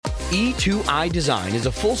E2I Design is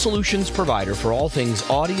a full solutions provider for all things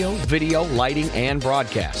audio, video, lighting, and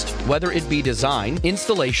broadcast. Whether it be design,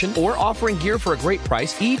 installation, or offering gear for a great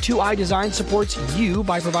price, E2I Design supports you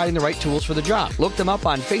by providing the right tools for the job. Look them up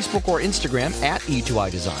on Facebook or Instagram at E2I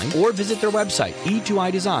Design or visit their website,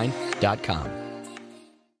 e2idesign.com.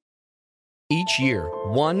 Each year,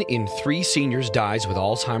 1 in 3 seniors dies with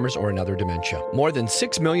Alzheimer's or another dementia. More than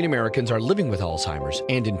 6 million Americans are living with Alzheimer's,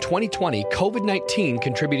 and in 2020, COVID-19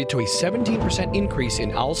 contributed to a 17% increase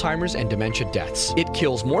in Alzheimer's and dementia deaths. It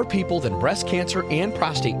kills more people than breast cancer and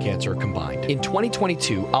prostate cancer combined. In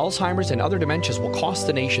 2022, Alzheimer's and other dementias will cost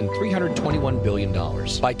the nation $321 billion.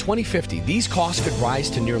 By 2050, these costs could rise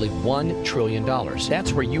to nearly $1 trillion.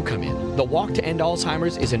 That's where you come in. The Walk to End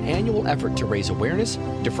Alzheimer's is an annual effort to raise awareness,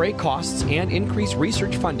 defray costs, and increase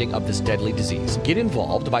research funding of this deadly disease. Get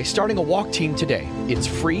involved by starting a walk team today. It's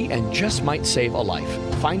free and just might save a life.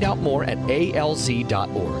 Find out more at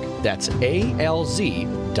alz.org. That's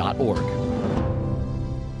alz.org.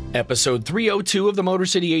 Episode 302 of the Motor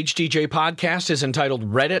City HDJ podcast is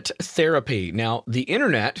entitled Reddit Therapy. Now, the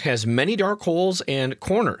internet has many dark holes and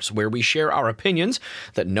corners where we share our opinions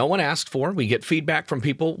that no one asked for. We get feedback from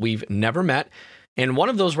people we've never met. And one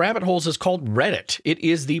of those rabbit holes is called Reddit. It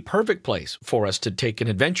is the perfect place for us to take an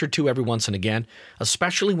adventure to every once and again,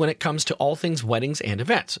 especially when it comes to all things weddings and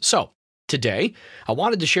events. So, today, I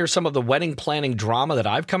wanted to share some of the wedding planning drama that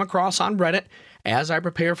I've come across on Reddit as I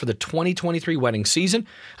prepare for the 2023 wedding season.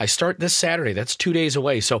 I start this Saturday. That's 2 days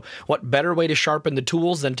away. So, what better way to sharpen the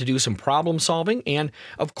tools than to do some problem solving? And,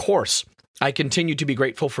 of course, I continue to be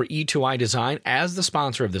grateful for E2I Design as the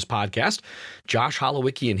sponsor of this podcast. Josh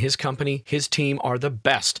Holowicki and his company, his team, are the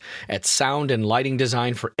best at sound and lighting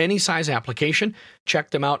design for any size application. Check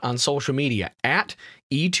them out on social media at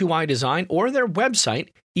E2I Design or their website,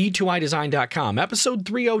 e2idesign.com. Episode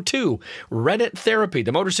 302, Reddit Therapy.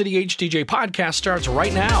 The Motor City HDJ podcast starts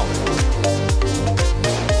right now.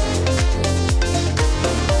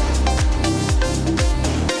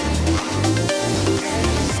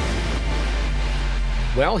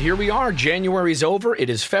 Well, here we are. January's over. It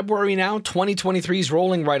is February now. 2023's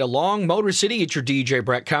rolling right along. Motor City, it's your DJ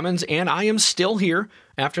Brett Cummins, and I am still here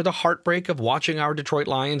after the heartbreak of watching our Detroit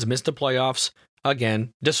Lions miss the playoffs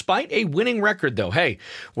again. Despite a winning record, though, hey,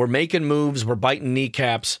 we're making moves. We're biting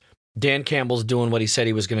kneecaps. Dan Campbell's doing what he said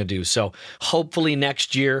he was going to do. So hopefully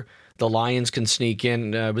next year, the Lions can sneak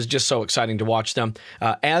in. It was just so exciting to watch them.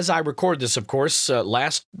 As I record this, of course,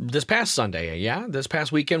 this past Sunday, this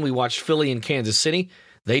past weekend, we watched Philly and Kansas City.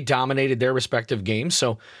 They dominated their respective games,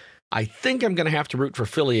 so I think I'm going to have to root for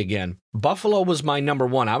Philly again. Buffalo was my number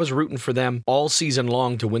one. I was rooting for them all season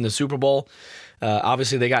long to win the Super Bowl.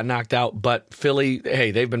 Obviously, they got knocked out, but Philly,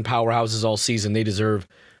 hey, they've been powerhouses all season. They deserve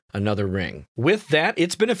another ring. With that,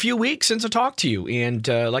 it's been a few weeks since I talked to you, and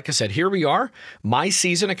like I said, here we are. My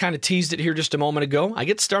season, I kind of teased it here just a moment ago. I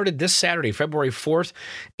get started this Saturday, February 4th,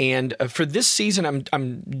 and for this season,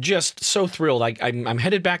 I'm just so thrilled. I'm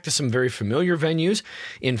headed back to some very familiar venues.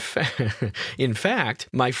 In fact,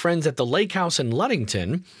 my friends at the Lake House in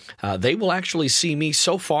Ludington, they will actually see me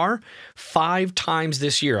so far 5 times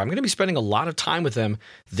this year. I'm going to be spending a lot of time with them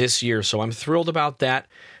this year, so I'm thrilled about that.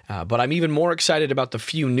 But I'm even more excited about the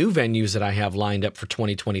few new venues that I have lined up for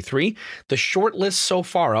 2023. The short list so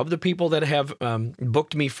far of the people that have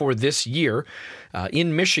booked me for this year.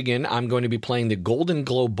 In Michigan, I'm going to be playing the Golden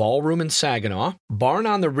Glow Ballroom in Saginaw, Barn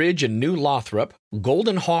on the Ridge in New Lothrop,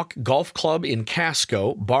 Golden Hawk Golf Club in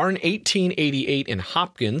Casco, Barn 1888 in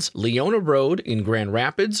Hopkins, Leona Road in Grand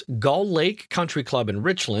Rapids, Gull Lake Country Club in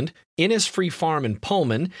Richland, Innisfree Farm in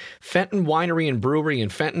Pullman, Fenton Winery and Brewery in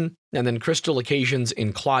Fenton, and then Crystal Occasions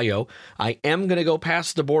in Clio. I am going to go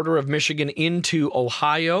past the border of Michigan into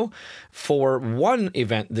Ohio for one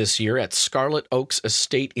event this year at Scarlet Oaks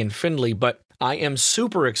Estate in Findlay, but I am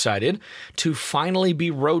super excited to finally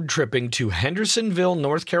be road tripping to Hendersonville,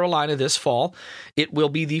 North Carolina this fall. It will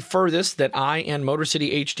be the furthest that I and Motor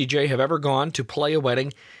City HDJ have ever gone to play a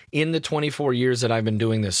wedding in the 24 years that I've been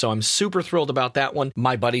doing this. So I'm super thrilled about that one.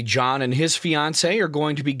 My buddy John and his fiance are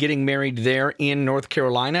going to be getting married there in North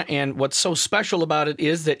Carolina. And what's so special about it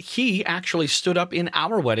is that he actually stood up in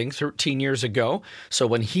our wedding 13 years ago. So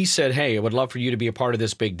when he said, hey, I would love for you to be a part of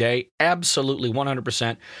this big day, absolutely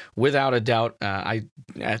 100%, without a doubt.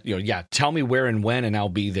 Tell me where and when, and I'll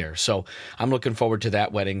be there. So I'm looking forward to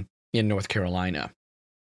that wedding in North Carolina.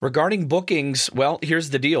 Regarding bookings, well, here's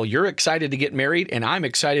the deal. You're excited to get married, and I'm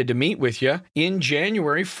excited to meet with you. In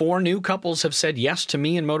January, 4 new couples have said yes to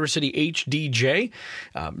me in Motor City HDJ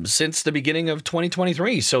since the beginning of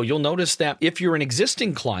 2023. So you'll notice that if you're an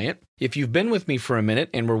existing client, if you've been with me for a minute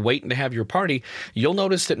and we're waiting to have your party, you'll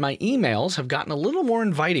notice that my emails have gotten a little more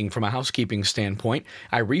inviting from a housekeeping standpoint.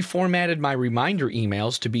 I reformatted my reminder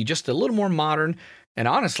emails to be just a little more modern, and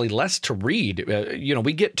honestly, less to read.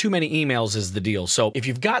 We get too many emails is the deal. So if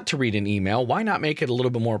you've got to read an email, why not make it a little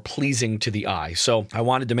bit more pleasing to the eye? So I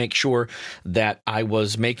wanted to make sure that I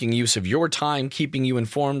was making use of your time, keeping you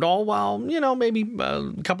informed, all while, maybe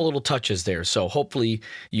a couple little touches there. So hopefully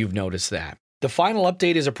you've noticed that. The final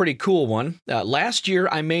update is a pretty cool one. Last year,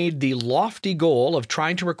 I made the lofty goal of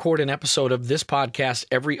trying to record an episode of this podcast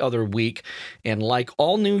every other week. And like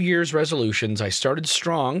all New Year's resolutions, I started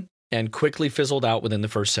strong and quickly fizzled out within the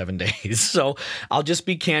first 7 days. So I'll just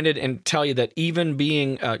be candid and tell you that even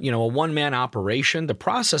being, a one-man operation, the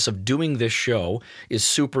process of doing this show is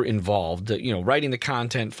super involved. Writing the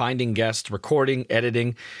content, finding guests, recording,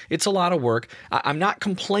 editing, it's a lot of work. I'm not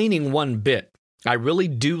complaining one bit. I really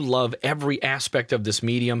do love every aspect of this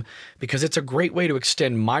medium because it's a great way to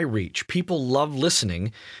extend my reach. People love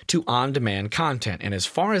listening to on-demand content. And as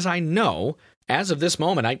far as I know, as of this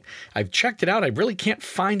moment, I've checked it out. I really can't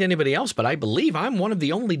find anybody else, but I believe I'm one of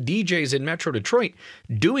the only DJs in Metro Detroit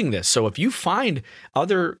doing this. So if you find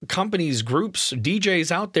other companies, groups, DJs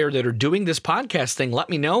out there that are doing this podcast thing, let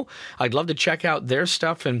me know. I'd love to check out their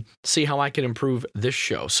stuff and see how I can improve this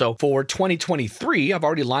show. So for 2023, I've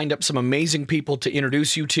already lined up some amazing people to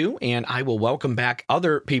introduce you to, and I will welcome back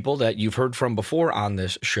other people that you've heard from before on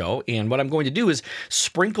this show. And what I'm going to do is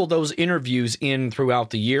sprinkle those interviews in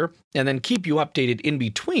throughout the year and then keep you updated in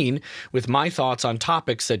between with my thoughts on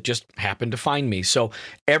topics that just happen to find me. So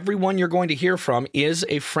everyone you're going to hear from is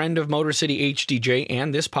a friend of Motor City HDJ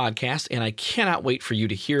and this podcast, and I cannot wait for you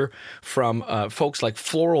to hear from folks like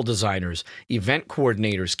floral designers, event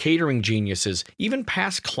coordinators, catering geniuses, even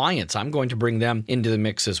past clients. I'm going to bring them into the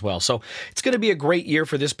mix as well. So it's going to be a great year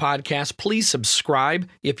for this podcast. Please subscribe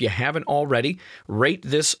if you haven't already. Rate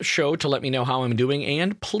this show to let me know how I'm doing,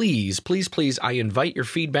 and please, please, please, I invite your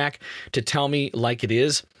feedback to tell me like it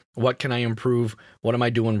is. What can I improve? What am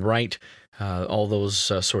I doing right? All those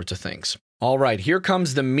sorts of things. All right, here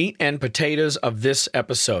comes the meat and potatoes of this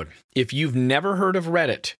episode. If you've never heard of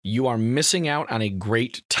Reddit, you are missing out on a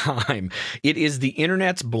great time. It is the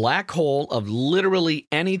internet's black hole of literally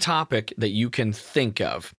any topic that you can think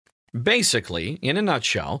of. Basically, in a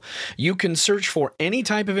nutshell, you can search for any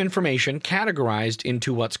type of information categorized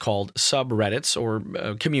into what's called subreddits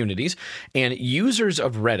or communities, and users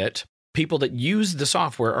of Reddit, people that use the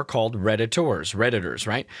software, are called Redditors,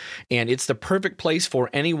 right? And it's the perfect place for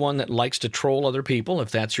anyone that likes to troll other people.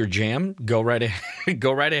 If that's your jam, go right ahead.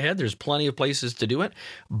 Go right ahead. There's plenty of places to do it.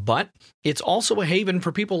 But it's also a haven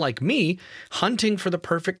for people like me hunting for the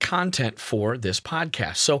perfect content for this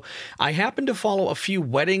podcast. So I happen to follow a few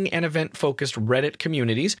wedding and event-focused Reddit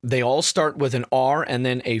communities. They all start with an R and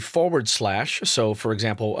then a /. So, for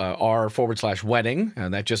example, r/wedding.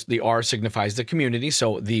 That just, the R signifies the community.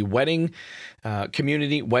 So the wedding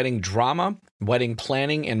community, wedding drama, wedding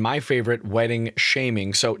planning, and my favorite, wedding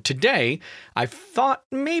shaming. So today, I thought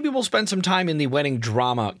maybe we'll spend some time in the wedding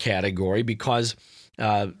drama category because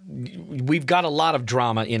we've got a lot of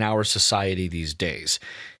drama in our society these days.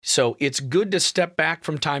 So it's good to step back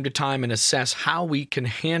from time to time and assess how we can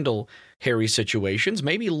handle hairy situations,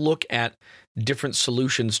 maybe look at different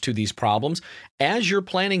solutions to these problems. As you're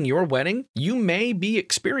planning your wedding, you may be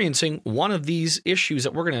experiencing one of these issues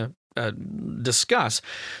that we're going to discuss.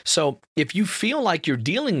 So if you feel like you're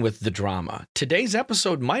dealing with the drama, today's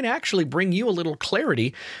episode might actually bring you a little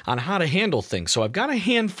clarity on how to handle things. So I've got a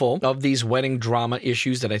handful of these wedding drama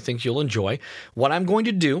issues that I think you'll enjoy. What I'm going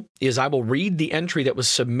to do is I will read the entry that was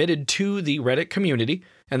submitted to the Reddit community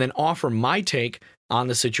and then offer my take on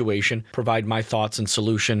the situation, provide my thoughts and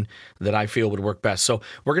solution that I feel would work best. So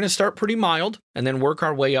we're going to start pretty mild and then work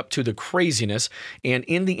our way up to the craziness. And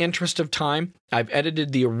in the interest of time, I've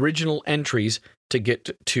edited the original entries to get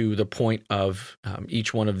to the point of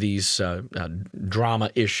each one of these drama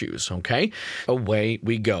issues, okay? Away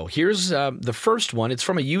we go. Here's the first one. It's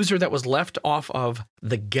from a user that was left off of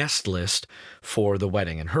the guest list for the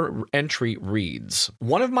wedding, and her entry reads,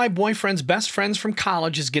 "One of my boyfriend's best friends from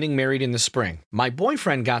college is getting married in the spring. My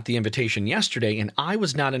boyfriend got the invitation yesterday, and I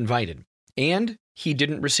was not invited. And he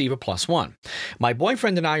didn't receive a +1. My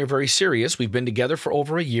boyfriend and I are very serious. We've been together for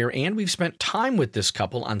over a year, and we've spent time with this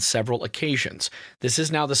couple on several occasions. This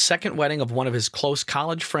is now the second wedding of one of his close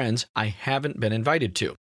college friends I haven't been invited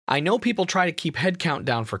to. I know people try to keep headcount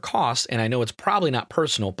down for costs, and I know it's probably not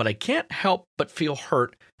personal, but I can't help but feel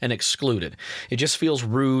hurt and excluded. It just feels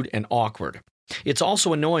rude and awkward. It's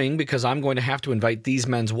also annoying because I'm going to have to invite these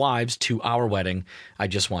men's wives to our wedding. I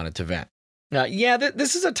just wanted to vent.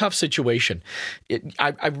 This is a tough situation.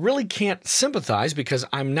 I really can't sympathize because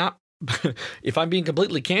I'm not, if I'm being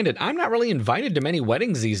completely candid, I'm not really invited to many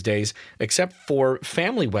weddings these days, except for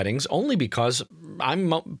family weddings, only because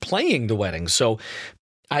I'm playing the wedding. So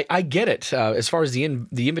I get it. As far as the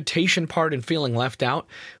invitation part and feeling left out,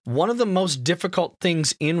 one of the most difficult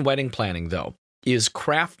things in wedding planning, though, is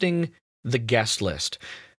crafting the guest list.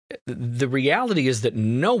 The reality is that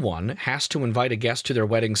no one has to invite a guest to their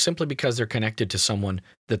wedding simply because they're connected to someone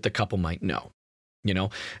that the couple might know.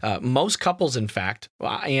 Most couples, in fact,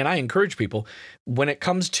 and I encourage people, when it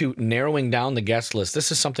comes to narrowing down the guest list,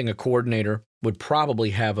 this is something a coordinator would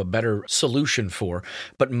probably have a better solution for.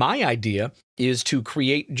 But my idea is to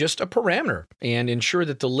create just a parameter and ensure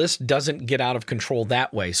that the list doesn't get out of control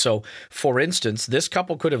that way. So, for instance, this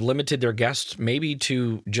couple could have limited their guests maybe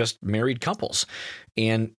to just married couples.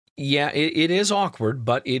 And yeah, it is awkward,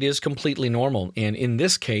 but it is completely normal. And in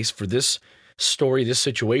this case, for this story, this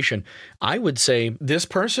situation, I would say this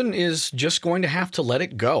person is just going to have to let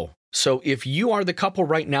it go. So if you are the couple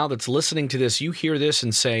right now that's listening to this, you hear this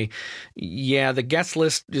and say, yeah, the guest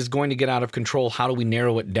list is going to get out of control. How do we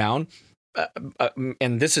narrow it down?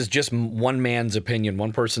 And this is just one man's opinion,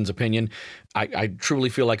 one person's opinion. I truly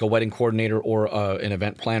feel like a wedding coordinator or an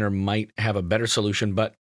event planner might have a better solution.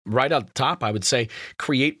 But right at the top, I would say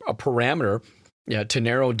create a parameter to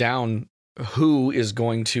narrow down who is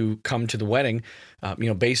going to come to the wedding,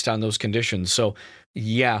 based on those conditions. So,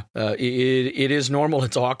 it is normal.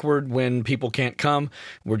 It's awkward when people can't come.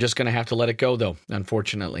 We're just going to have to let it go, though,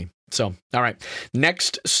 unfortunately. So, all right.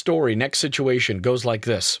 Next story, next situation goes like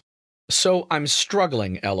this. So I'm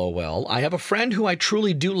struggling, LOL. I have a friend who I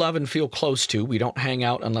truly do love and feel close to. We don't hang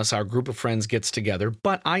out unless our group of friends gets together,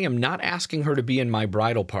 but I am not asking her to be in my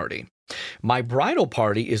bridal party. My bridal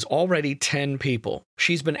party is already 10 people.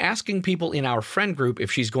 She's been asking people in our friend group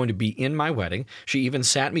if she's going to be in my wedding. She even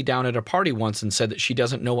sat me down at a party once and said that she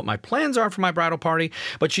doesn't know what my plans are for my bridal party,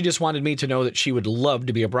 but she just wanted me to know that she would love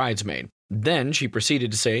to be a bridesmaid. Then she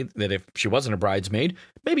proceeded to say that if she wasn't a bridesmaid,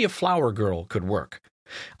 maybe a flower girl could work.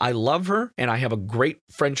 I love her and I have a great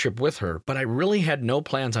friendship with her, but I really had no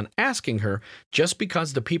plans on asking her just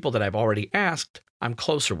because the people that I've already asked, I'm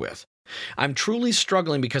closer with. I'm truly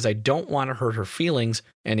struggling because I don't want to hurt her feelings.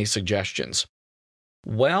 Any suggestions?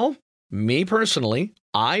 Well, me personally,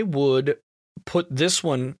 I would put this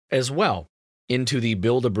one as well into the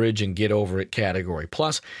build a bridge and get over it category.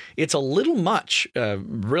 Plus, it's a little much,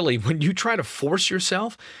 really, when you try to force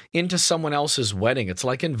yourself into someone else's wedding. It's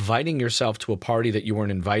like inviting yourself to a party that you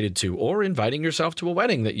weren't invited to, or inviting yourself to a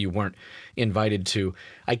wedding that you weren't invited to.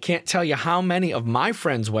 I can't tell you how many of my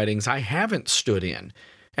friends' weddings I haven't stood in.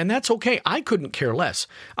 And that's okay. I couldn't care less.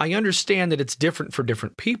 I understand that it's different for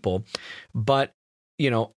different people, but,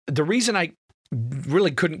 the reason I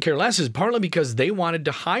really couldn't care less is partly because they wanted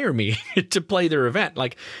to hire me to play their event.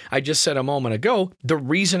 Like I just said a moment ago, the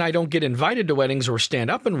reason I don't get invited to weddings or stand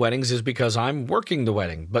up in weddings is because I'm working the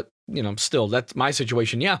wedding. But, still, that's my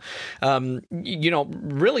situation. Yeah.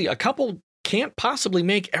 Really, a couple can't possibly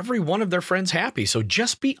make every one of their friends happy. So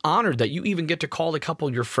just be honored that you even get to call a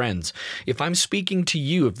couple your friends. If I'm speaking to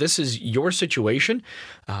you, if this is your situation,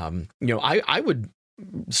 I would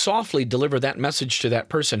softly deliver that message to that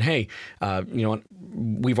person. Hey,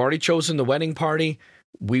 we've already chosen the wedding party.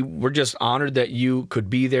 We're just honored that you could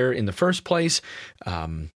be there in the first place.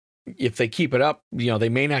 If they keep it up, they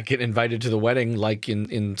may not get invited to the wedding like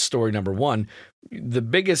in story number one. The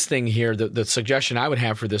biggest thing here, the suggestion I would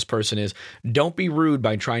have for this person is don't be rude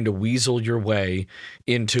by trying to weasel your way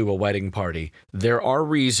into a wedding party. There are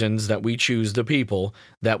reasons that we choose the people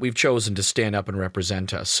that we've chosen to stand up and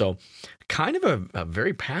represent us. So kind of a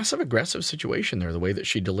very passive-aggressive situation there, the way that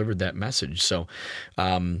she delivered that message. So,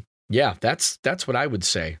 that's what I would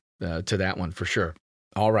say to that one for sure.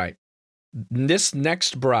 All right. This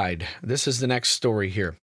next bride, this is the next story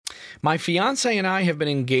here. My fiance and I have been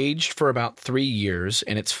engaged for about 3 years,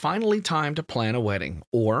 and it's finally time to plan a wedding,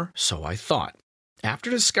 or so I thought. After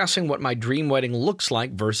discussing what my dream wedding looks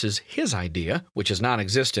like versus his idea, which is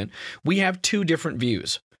non-existent, we have two different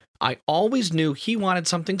views. I always knew he wanted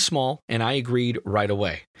something small, and I agreed right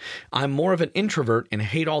away. I'm more of an introvert and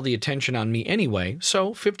hate all the attention on me anyway,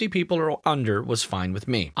 so 50 people or under was fine with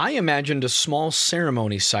me. I imagined a small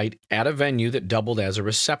ceremony site at a venue that doubled as a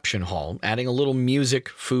reception hall, adding a little music,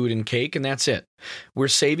 food, and cake, and that's it. We're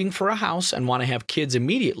saving for a house and want to have kids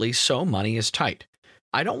immediately, so money is tight.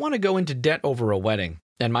 I don't want to go into debt over a wedding.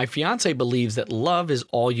 And my fiance believes that love is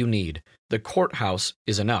all you need. The courthouse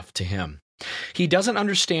is enough to him. He doesn't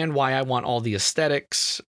understand why I want all the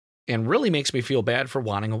aesthetics and really makes me feel bad for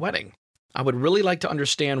wanting a wedding. I would really like to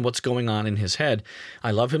understand what's going on in his head.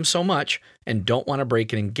 I love him so much and don't want to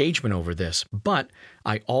break an engagement over this, but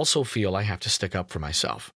I also feel I have to stick up for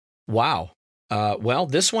myself. Wow. Well,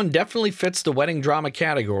 this one definitely fits the wedding drama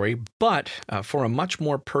category, but for a much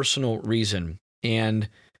more personal reason. And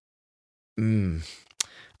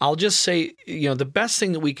I'll just say, the best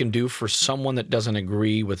thing that we can do for someone that doesn't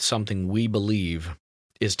agree with something we believe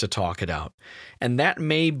is to talk it out. And that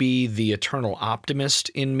may be the eternal optimist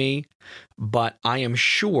in me, but I am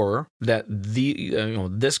sure that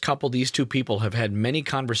this couple, these two people, have had many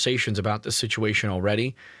conversations about this situation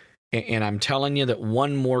already. And I'm telling you that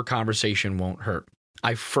one more conversation won't hurt.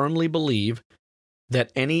 I firmly believe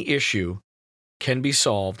that any issue can be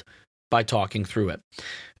solved by talking through it.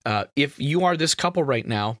 If you are this couple right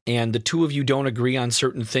now and the two of you don't agree on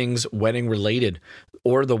certain things, wedding related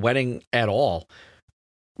or the wedding at all,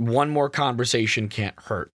 one more conversation can't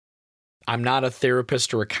hurt. I'm not a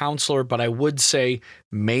therapist or a counselor, but I would say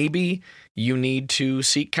maybe you need to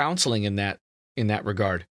seek counseling in that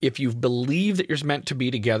regard. If you believe that you're meant to be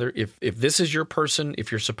together, if this is your person,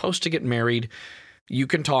 if you're supposed to get married, you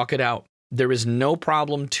can talk it out. There is no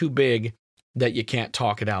problem too big that you can't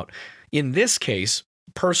talk it out. In this case,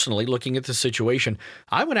 personally, looking at the situation,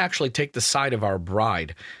 I would actually take the side of our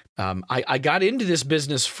bride. I got into this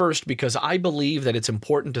business first because I believe that it's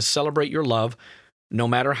important to celebrate your love, no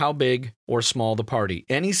matter how big or small the party.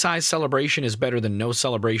 Any size celebration is better than no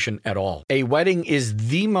celebration at all. A wedding is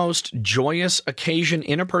the most joyous occasion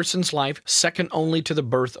in a person's life, second only to the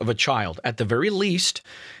birth of a child. At the very least,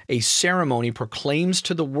 a ceremony proclaims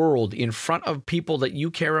to the world in front of people that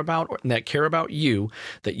you care about or that care about you,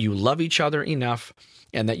 that you love each other enough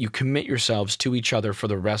and that you commit yourselves to each other for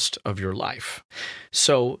the rest of your life.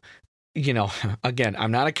 So, again,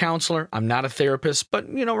 I'm not a counselor, I'm not a therapist, but,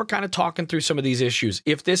 we're kind of talking through some of these issues.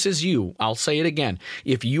 If this is you, I'll say it again.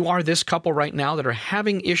 If you are this couple right now that are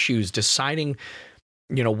having issues deciding,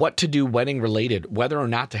 what to do wedding related, whether or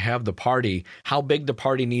not to have the party, how big the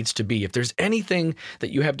party needs to be. If there's anything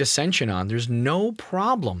that you have dissension on, there's no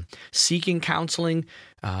problem seeking counseling,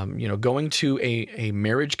 going to a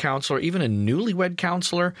marriage counselor, even a newlywed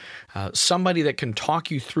counselor, somebody that can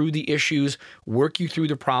talk you through the issues, work you through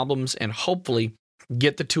the problems, and hopefully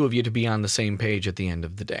get the two of you to be on the same page at the end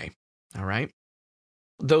of the day. All right?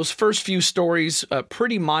 Those first few stories,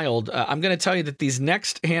 pretty mild. I'm going to tell you that these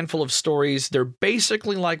next handful of stories, they're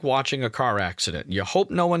basically like watching a car accident. You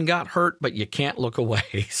hope no one got hurt, but you can't look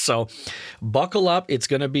away. So buckle up. It's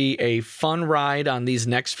going to be a fun ride on these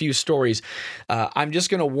next few stories. I'm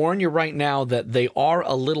just going to warn you right now that they are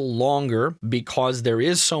a little longer because there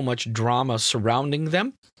is so much drama surrounding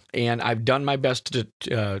them. And I've done my best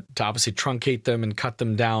to obviously truncate them and cut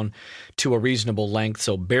them down to a reasonable length.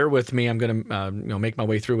 So bear with me. I'm going to make my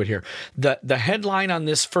way through it here. The headline on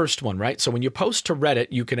this first one, right? So when you post to Reddit,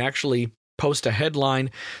 you can actually post a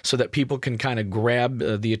headline so that people can kind of grab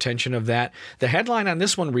the attention of that. The headline on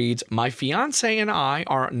this one reads, "My fiance and I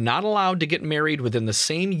are not allowed to get married within the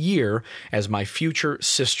same year as my future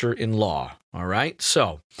sister-in-law." All right.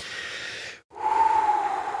 So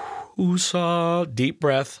woosah, deep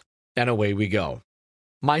breath, and away we go.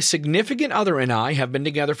 My significant other and I have been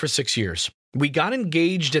together for 6 years. We got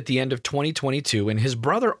engaged at the end of 2022, and his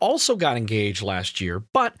brother also got engaged last year,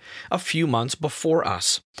 but a few months before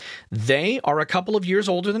us. They are a couple of years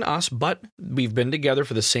older than us, but we've been together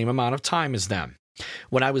for the same amount of time as them.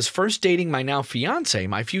 When I was first dating my now fiance,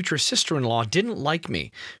 my future sister-in-law didn't like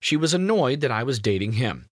me. She was annoyed that I was dating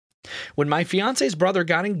him. When my fiance's brother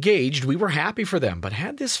got engaged, we were happy for them, but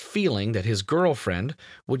had this feeling that his girlfriend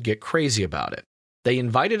would get crazy about it. They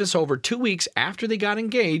invited us over 2 weeks after they got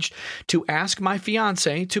engaged to ask my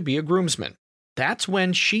fiance to be a groomsman. That's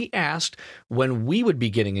when she asked when we would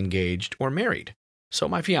be getting engaged or married. So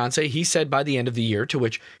my fiance, he said by the end of the year, to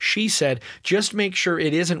which she said, just make sure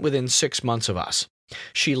it isn't within 6 months of us.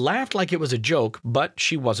 She laughed like it was a joke, but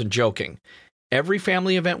she wasn't joking. Every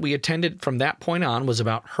family event we attended from that point on was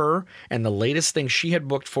about her and the latest thing she had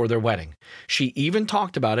booked for their wedding. She even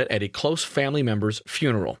talked about it at a close family member's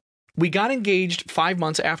funeral. We got engaged 5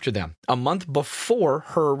 months after them, a month before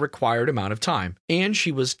her required amount of time, and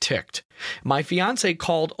she was ticked. My fiancé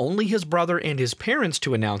called only his brother and his parents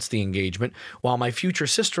to announce the engagement while my future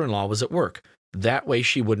sister-in-law was at work. That way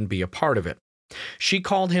she wouldn't be a part of it. She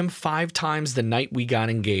called him 5 times the night we got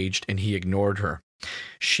engaged, and he ignored her.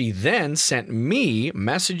 She then sent me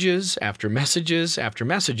messages after messages after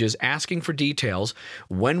messages asking for details.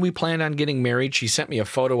 When we planned on getting married, she sent me a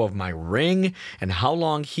photo of my ring and how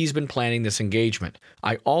long he's been planning this engagement.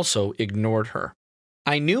 I also ignored her.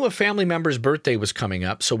 I knew a family member's birthday was coming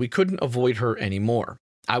up, so we couldn't avoid her anymore.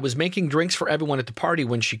 I was making drinks for everyone at the party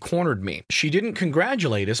when she cornered me. She didn't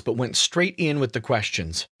congratulate us, but went straight in with the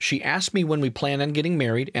questions. She asked me when we plan on getting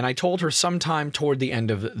married, and I told her sometime toward the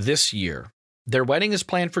end of this year. Their wedding is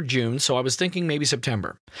planned for June, so I was thinking maybe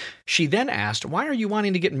September. She then asked, "Why are you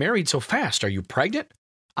wanting to get married so fast? Are you pregnant?"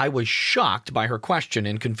 I was shocked by her question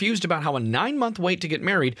and confused about how a 9-month wait to get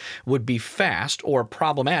married would be fast or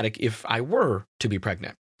problematic if I were to be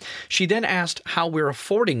pregnant. She then asked how we're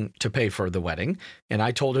affording to pay for the wedding, and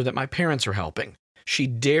I told her that my parents are helping. She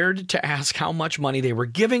dared to ask how much money they were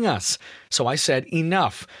giving us, so I said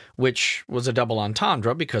enough, which was a double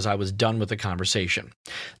entendre because I was done with the conversation.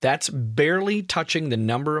 That's barely touching the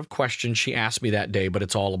number of questions she asked me that day, but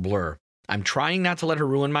it's all a blur. I'm trying not to let her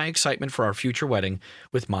ruin my excitement for our future wedding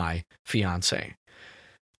with my fiancé.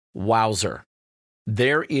 Wowzer.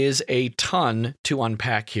 There is a ton to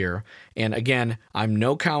unpack here. And again, I'm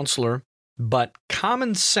no counselor, but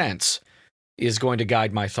common sense is going to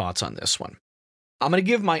guide my thoughts on this one. I'm going to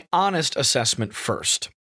give my honest assessment first.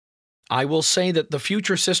 I will say that the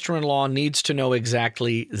future sister-in-law needs to know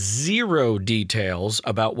exactly 0 details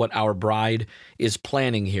about what our bride is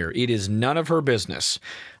planning here. It is none of her business.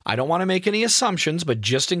 I don't want to make any assumptions, but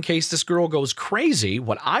just in case this girl goes crazy,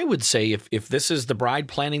 what I would say if this is the bride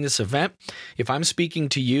planning this event, if I'm speaking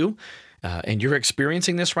to you and you're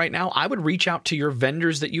experiencing this right now, I would reach out to your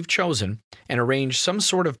vendors that you've chosen and arrange some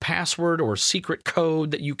sort of password or secret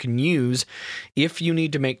code that you can use if you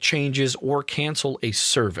need to make changes or cancel a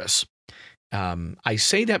service. I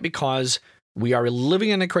say that because we are living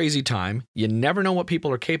in a crazy time. You never know what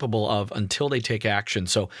people are capable of until they take action.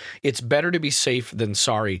 So it's better to be safe than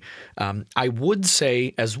sorry. I would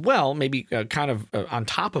say as well, maybe on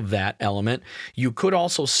top of that element, you could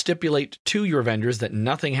also stipulate to your vendors that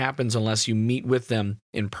nothing happens unless you meet with them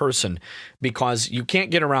in person, because you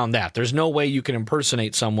can't get around that. There's no way you can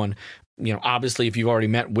impersonate someone. Obviously, if you've already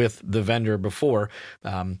met with the vendor before,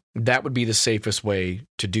 that would be the safest way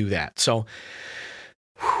to do that. So,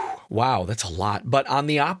 wow, that's a lot. But on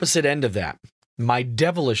the opposite end of that, my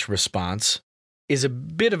devilish response is a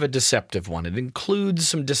bit of a deceptive one. It includes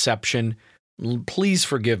some deception. Please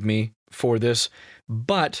forgive me for this.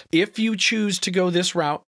 But if you choose to go this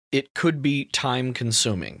route, it could be time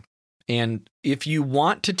consuming. And if you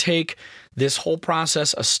want to take this whole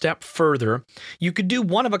process a step further, you could do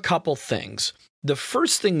one of a couple things. The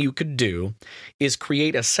first thing you could do is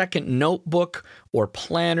create a second notebook or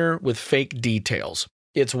planner with fake details.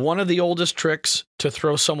 It's one of the oldest tricks to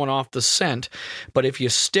throw someone off the scent, but if you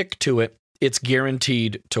stick to it, it's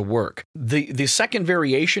guaranteed to work. The second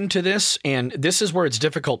variation to this, and this is where it's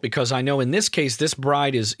difficult because I know in this case, this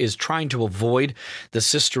bride is trying to avoid the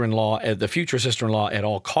sister-in-law, the future sister-in-law at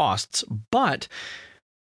all costs. But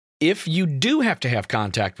if you do have to have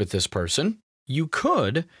contact with this person, you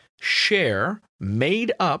could share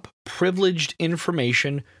made-up privileged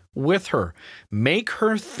information with her. Make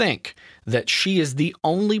her think that she is the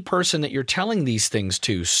only person that you're telling these things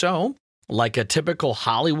to. So, like a typical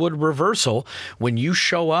Hollywood reversal, when you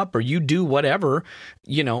show up or you do whatever,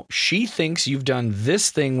 she thinks you've done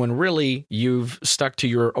this thing when really you've stuck to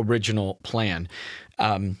your original plan.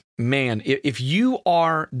 Man, if you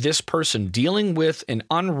are this person dealing with an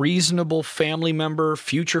unreasonable family member,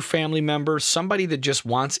 future family member, somebody that just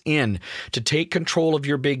wants in to take control of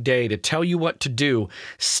your big day, to tell you what to do,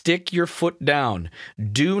 stick your foot down.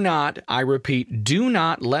 Do not, I repeat, do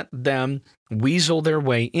not let them weasel their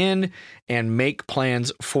way in and make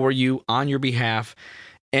plans for you on your behalf.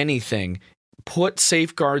 Anything. Put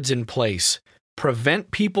safeguards in place.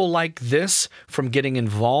 Prevent people like this from getting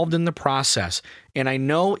involved in the process. And I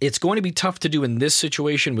know it's going to be tough to do in this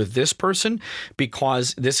situation with this person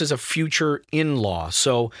because this is a future in-law.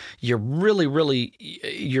 So you're really,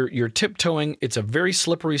 you're tiptoeing. It's a very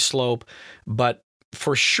slippery slope, but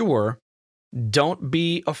for sure, don't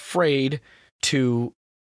be afraid to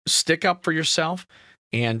stick up for yourself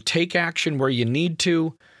and take action where you need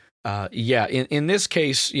to. In this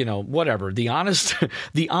case, whatever. The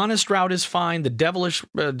honest route is fine. The devilish,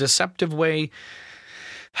 deceptive way,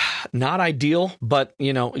 not ideal, but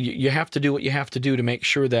you have to do what you have to do to make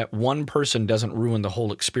sure that one person doesn't ruin the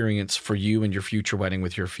whole experience for you and your future wedding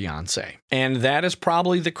with your fiance. And that is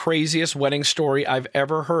probably the craziest wedding story I've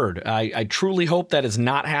ever heard. I truly hope that is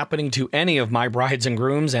not happening to any of my brides and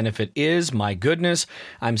grooms. And if it is, my goodness,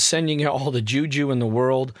 I'm sending you all the juju in the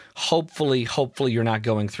world. Hopefully you're not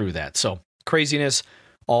going through that. So Craziness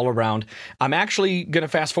all around. I'm actually going to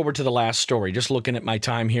fast forward to the last story. Just looking at my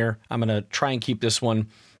time here, I'm going to try and keep this one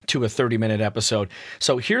to a 30-minute episode.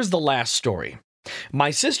 So here's the last story.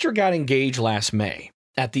 My sister got engaged last May.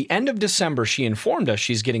 At the end of December, she informed us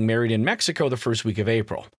she's getting married in Mexico the first week of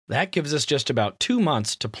April. That gives us just about 2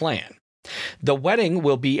 months to plan. The wedding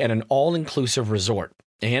will be at an all-inclusive resort.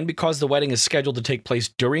 And because the wedding is scheduled to take place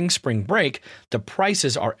during spring break, the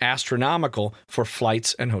prices are astronomical for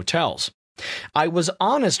flights and hotels. I was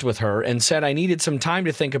honest with her and said I needed some time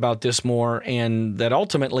to think about this more and that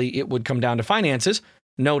ultimately it would come down to finances,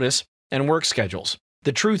 notice, and work schedules.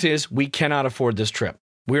 The truth is we cannot afford this trip.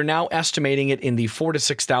 We're now estimating it in the $4,000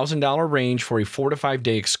 to $6,000 range for a 4 to 5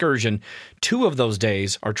 day excursion. 2 of those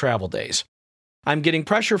days are travel days. I'm getting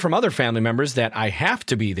pressure from other family members that I have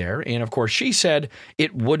to be there, and of course she said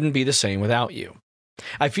it wouldn't be the same without you.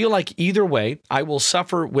 I feel like either way, I will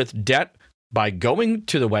suffer with debt by going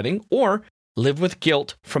to the wedding or live with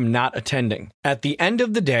guilt from not attending. At the end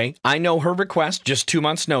of the day, I know her request, just 2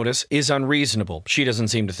 months' notice, is unreasonable. She doesn't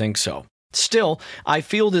seem to think so. Still, I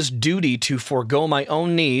feel this duty to forego my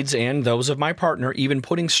own needs and those of my partner, even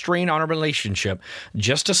putting strain on a relationship,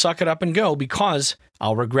 just to suck it up and go because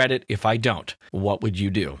I'll regret it if I don't. What would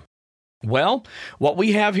you do? Well, what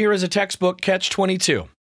we have here is a textbook catch-22.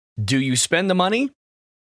 Do you spend the money,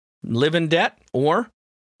 live in debt, or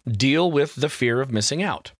deal with the fear of missing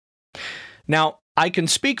out? Now, I can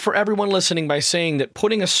speak for everyone listening by saying that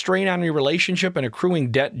putting a strain on your relationship and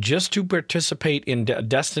accruing debt just to participate in a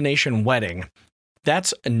destination wedding,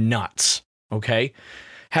 that's nuts, okay?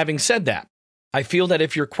 Having said that, I feel that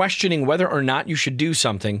if you're questioning whether or not you should do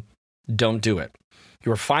something, don't do it.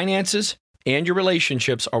 Your finances and your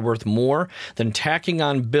relationships are worth more than tacking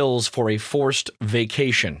on bills for a forced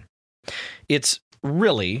vacation. It's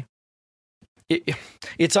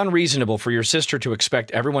unreasonable for your sister to expect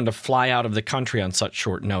everyone to fly out of the country on such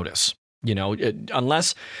short notice.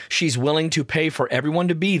 Unless she's willing to pay for everyone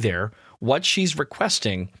to be there, what she's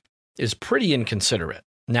requesting is pretty inconsiderate.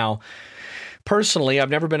 Now, personally, I've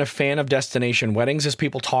never been a fan of destination weddings as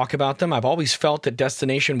people talk about them. I've always felt that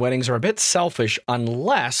destination weddings are a bit selfish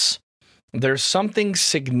unless there's something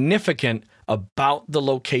significant about the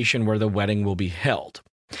location where the wedding will be held.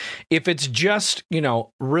 If it's just,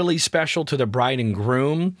 really special to the bride and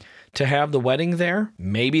groom to have the wedding there,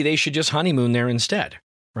 maybe they should just honeymoon there instead,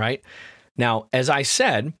 right? Now, as I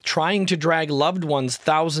said, trying to drag loved ones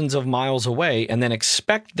thousands of miles away and then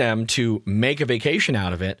expect them to make a vacation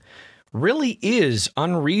out of it really is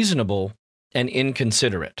unreasonable and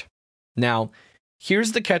inconsiderate. Now,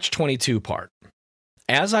 here's the catch-22 part.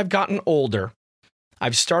 As I've gotten older,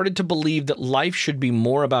 I've started to believe that life should be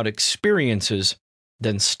more about experiences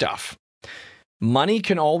than stuff. Money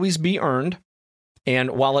can always be earned, and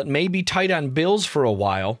while it may be tight on bills for a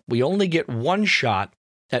while, we only get one shot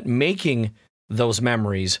at making those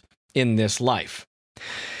memories in this life.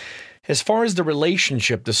 As far as the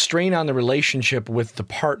relationship, the strain on the relationship with the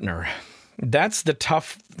partner, that's the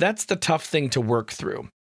tough thing to work through.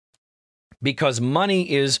 Because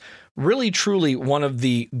money is really truly one of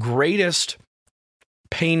the greatest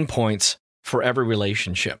pain points for every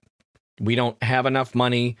relationship. We don't have enough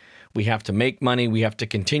money. We have to make money. We have to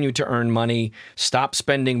continue to earn money. Stop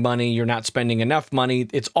spending money. You're not spending enough money.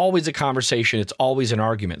 It's always a conversation. It's always an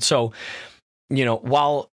argument. So,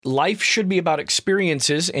 while life should be about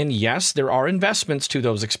experiences, and yes, there are investments to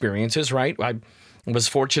those experiences, right? I was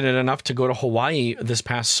fortunate enough to go to Hawaii this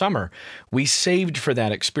past summer. We saved for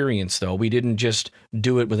that experience, though. We didn't just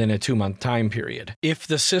do it within a 2-month time period. If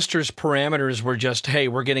the sisters' parameters were just, hey,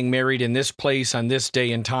 we're getting married in this place on this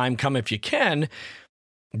day and time, come if you can,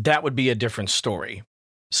 that would be a different story.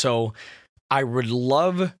 So I would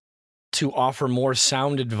love to offer more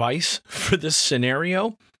sound advice for this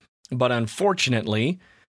scenario, but unfortunately,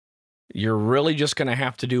 you're really just going to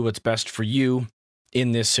have to do what's best for you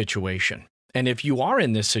in this situation. And if you are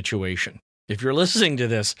in this situation, if you're listening to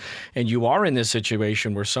this and you are in this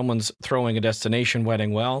situation where someone's throwing a destination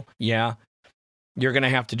wedding, well, yeah, you're going to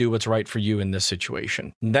have to do what's right for you in this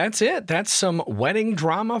situation. That's it. That's some wedding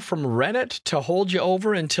drama from Reddit to hold you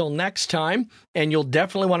over until next time. And you'll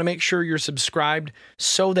definitely want to make sure you're subscribed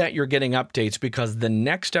so that you're getting updates, because the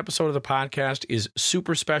next episode of the podcast is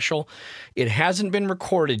super special. It hasn't been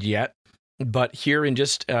recorded yet, but here in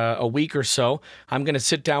just a week or so, I'm going to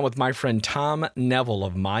sit down with my friend Tom Neville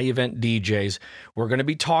of My Event DJs. We're going to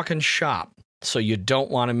be talking shop, so you don't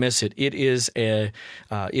want to miss it. It is an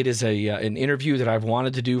interview that I've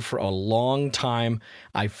wanted to do for a long time.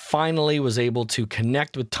 I finally was able to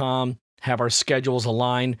connect with Tom, have our schedules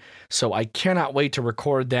aligned. So I cannot wait to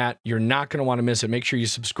record that. You're not going to want to miss it. Make sure you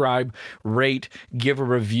subscribe, rate, give a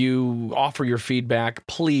review, offer your feedback.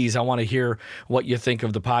 Please, I want to hear what you think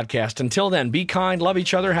of the podcast. Until then, be kind, love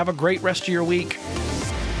each other, have a great rest of your week.